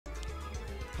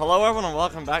Hello everyone and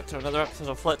welcome back to another episode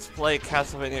of Let's Play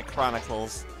Castlevania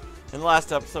Chronicles. In the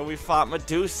last episode we fought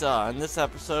Medusa. In this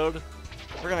episode,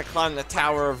 we're gonna climb the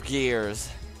Tower of Gears.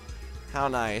 How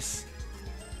nice.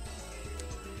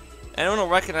 Anyone will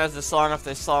recognize this song if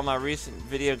they saw my recent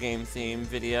video game theme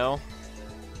video.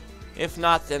 If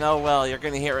not, then oh well, you're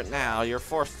gonna hear it now. You're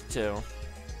forced to.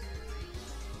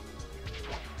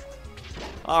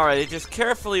 Alrighty, just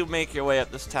carefully make your way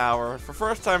up this tower. For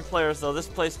first-time players, though, this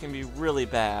place can be really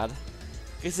bad.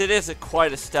 Because it is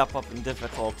quite a step up in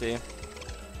difficulty.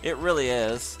 It really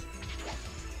is.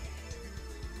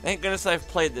 Thank goodness I've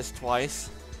played this twice.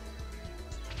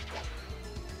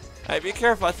 Alright, be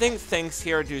careful. I think things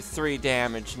here do 3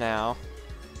 damage now.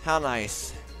 How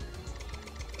nice.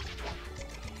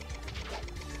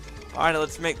 Alright,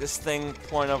 let's make this thing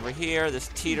point over here. This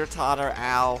teeter-totter.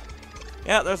 Ow.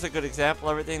 Yeah, there's a good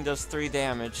example. Everything does 3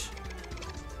 damage.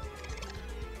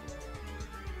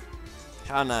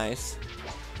 How nice.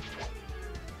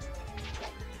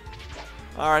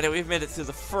 Alright, we've made it through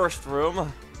the first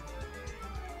room.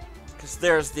 Because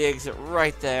there's the exit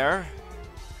right there.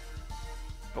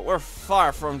 But we're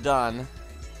far from done.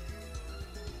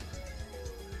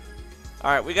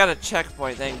 Alright, we got a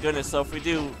checkpoint, thank goodness. So if we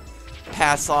do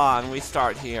pass on, we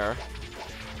start here.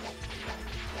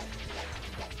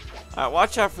 Alright,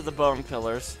 watch out for the bone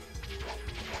pillars.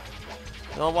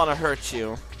 They'll want to hurt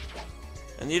you.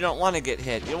 And you don't want to get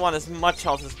hit. You want as much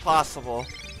health as possible.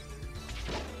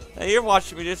 Now you're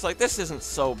watching me just like, this isn't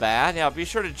so bad. Yeah, be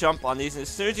sure to jump on these. And as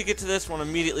soon as you get to this one,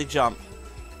 immediately jump.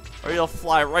 Or you'll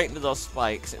fly right into those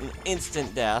spikes. And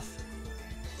instant death.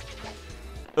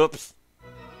 Oops.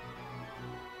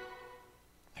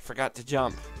 I forgot to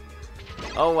jump.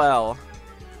 Oh well.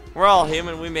 We're all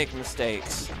human, we make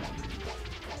mistakes.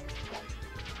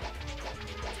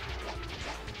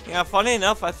 Yeah, funny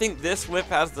enough, I think this whip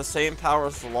has the same power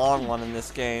as the long one in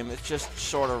this game. It's just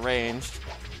shorter ranged.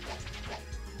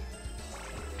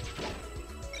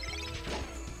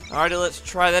 Alrighty, let's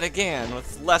try that again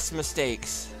with less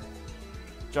mistakes.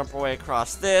 Jump our way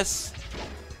across this.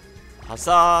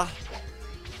 Huzzah.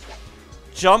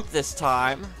 Jump this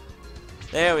time.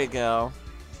 There we go.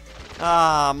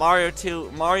 Ah, Mario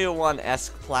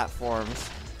 1-esque platforms.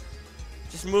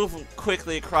 Just move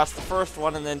quickly across the first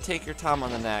one and then take your time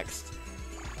on the next.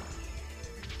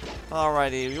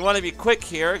 Alrighty, you want to be quick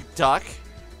here. Duck.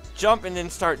 Jump and then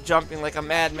start jumping like a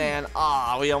madman.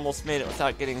 Ah, we almost made it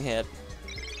without getting hit.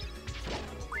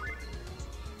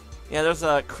 Yeah, there's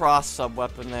a cross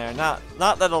sub-weapon there. Not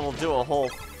that it'll do a whole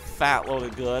fat load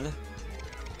of good.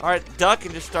 Alright, duck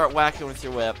and just start whacking with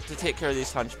your whip to take care of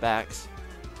these hunchbacks.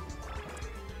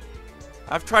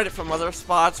 I've tried it from other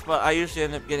spots, but I usually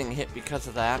end up getting hit because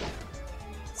of that.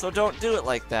 So don't do it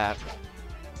like that.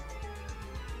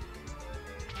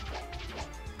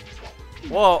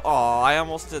 Whoa, aw, I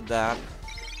almost did that.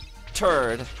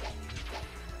 Turd.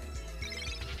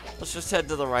 Let's just head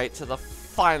to the right to the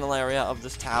final area of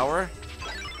this tower.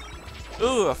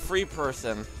 Ooh, a free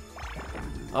person.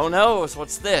 Oh no,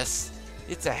 what's this?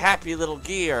 It's a happy little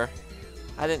gear.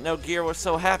 I didn't know gear was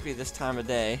so happy this time of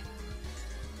day.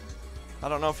 I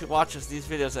don't know if he watches these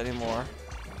videos anymore.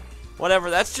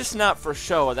 Whatever, that's just not for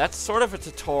show. That's sort of a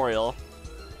tutorial.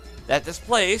 That this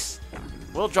place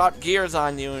will drop gears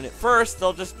on you, and at first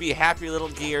they'll just be happy little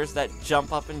gears that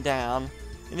jump up and down.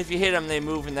 And if you hit them, they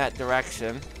move in that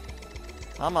direction.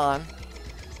 Come on.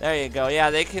 There you go. Yeah,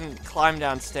 they can climb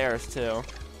downstairs too.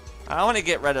 I want to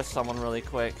get rid of someone really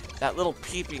quick. That little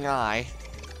peeping eye.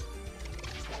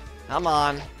 Come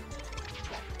on.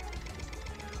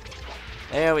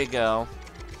 There we go.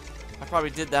 I probably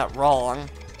did that wrong.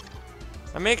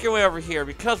 Now make your way over here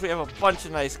because we have a bunch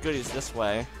of nice goodies this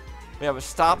way. We have a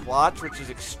stopwatch, which is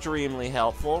extremely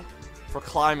helpful for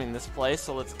climbing this place,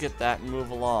 so let's get that and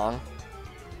move along.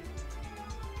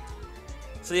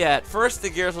 So yeah, at first the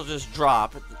gears will just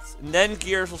drop, and then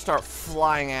gears will start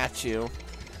flying at you.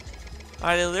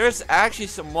 Alright, there's actually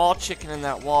some wall chicken in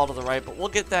that wall to the right, but we'll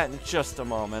get that in just a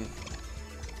moment.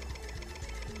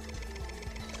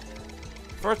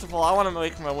 First of all, I want to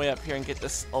make my way up here and get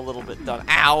this a little bit done.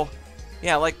 Ow!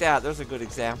 Yeah, like that. There's a good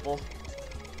example.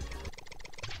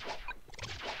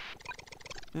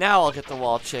 Now I'll get the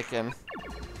wall chicken.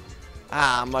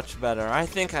 Ah, much better. I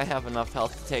think I have enough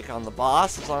health to take on the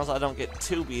boss, as long as I don't get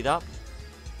too beat up.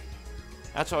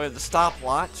 That's why we have the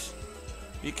stopwatch.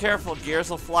 Be careful, gears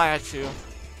will fly at you.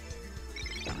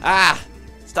 Ah!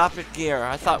 Stop it, gear.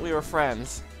 I thought we were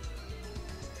friends.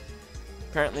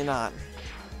 Apparently not.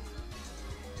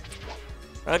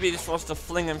 Maybe he just wants to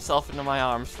fling himself into my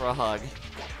arms for a hug.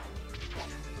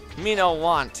 Me no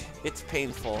want. It's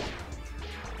painful.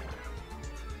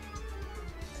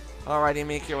 Alrighty,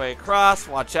 make your way across.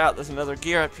 Watch out, there's another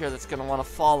gear up here that's going to want to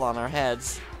fall on our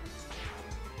heads.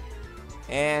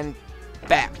 And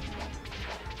back.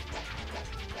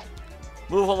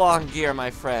 Move along, gear, my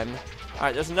friend.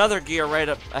 Alright, there's another gear right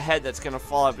up ahead that's going to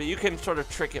fall out, but you can sort of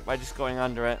trick it by just going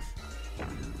under it.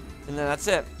 And then that's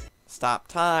it. Stop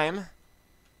time.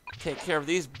 Take care of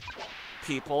these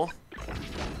people.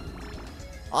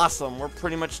 Awesome, we're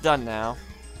pretty much done now.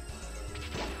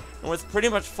 And with pretty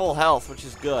much full health, which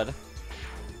is good.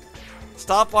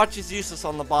 Stopwatch is useless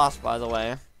on the boss, by the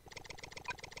way.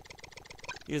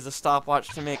 Use the stopwatch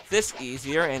to make this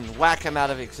easier and whack him out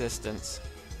of existence.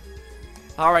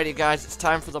 Alrighty guys, it's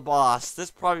time for the boss.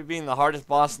 This probably being the hardest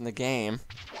boss in the game.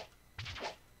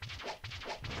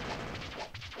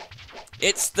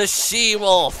 It's the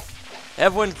she-wolf!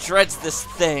 Everyone dreads this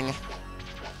thing.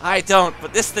 I don't,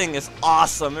 but this thing is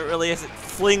awesome. It really is. It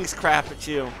flings crap at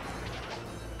you.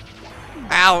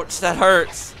 Ouch, that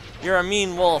hurts. You're a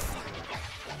mean wolf.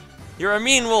 You're a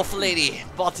mean wolf, lady.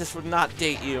 Baltus would not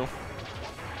date you.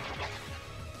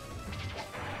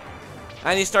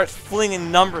 And he starts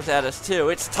flinging numbers at us, too.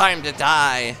 It's time to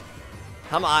die.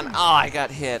 Come on. Oh, I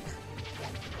got hit.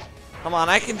 Come on,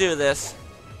 I can do this.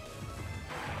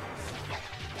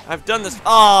 I've done this.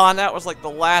 Oh, and that was like the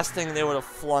last thing they would have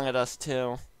flung at us,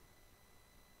 too.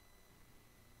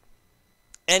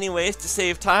 Anyways, to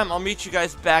save time, I'll meet you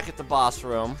guys back at the boss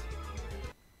room.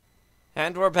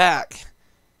 And we're back.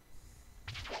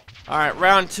 Alright,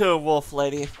 round 2, wolf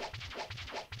lady.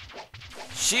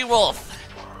 She-wolf.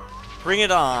 Bring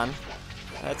it on.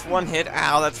 That's one hit.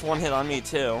 Ow, that's one hit on me,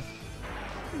 too.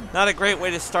 Not a great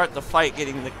way to start the fight,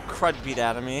 getting the crud beat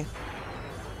out of me.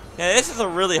 Yeah, this is a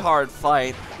really hard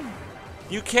fight.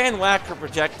 You can whack her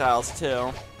projectiles,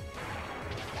 too.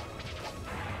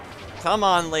 Come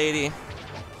on, lady.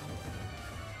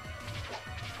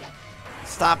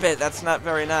 Stop it, that's not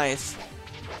very nice.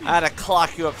 I had to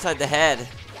clock you upside the head.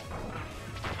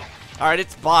 Alright,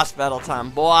 it's boss battle time,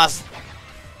 boss.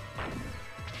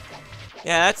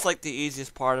 Yeah, that's like the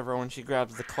easiest part of her when she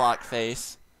grabs the clock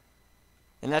face.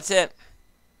 And that's it.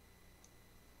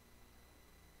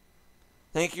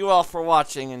 Thank you all for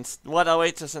watching, and what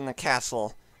awaits us in the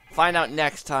castle. Find out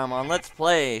next time on Let's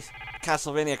Play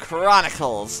Castlevania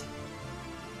Chronicles.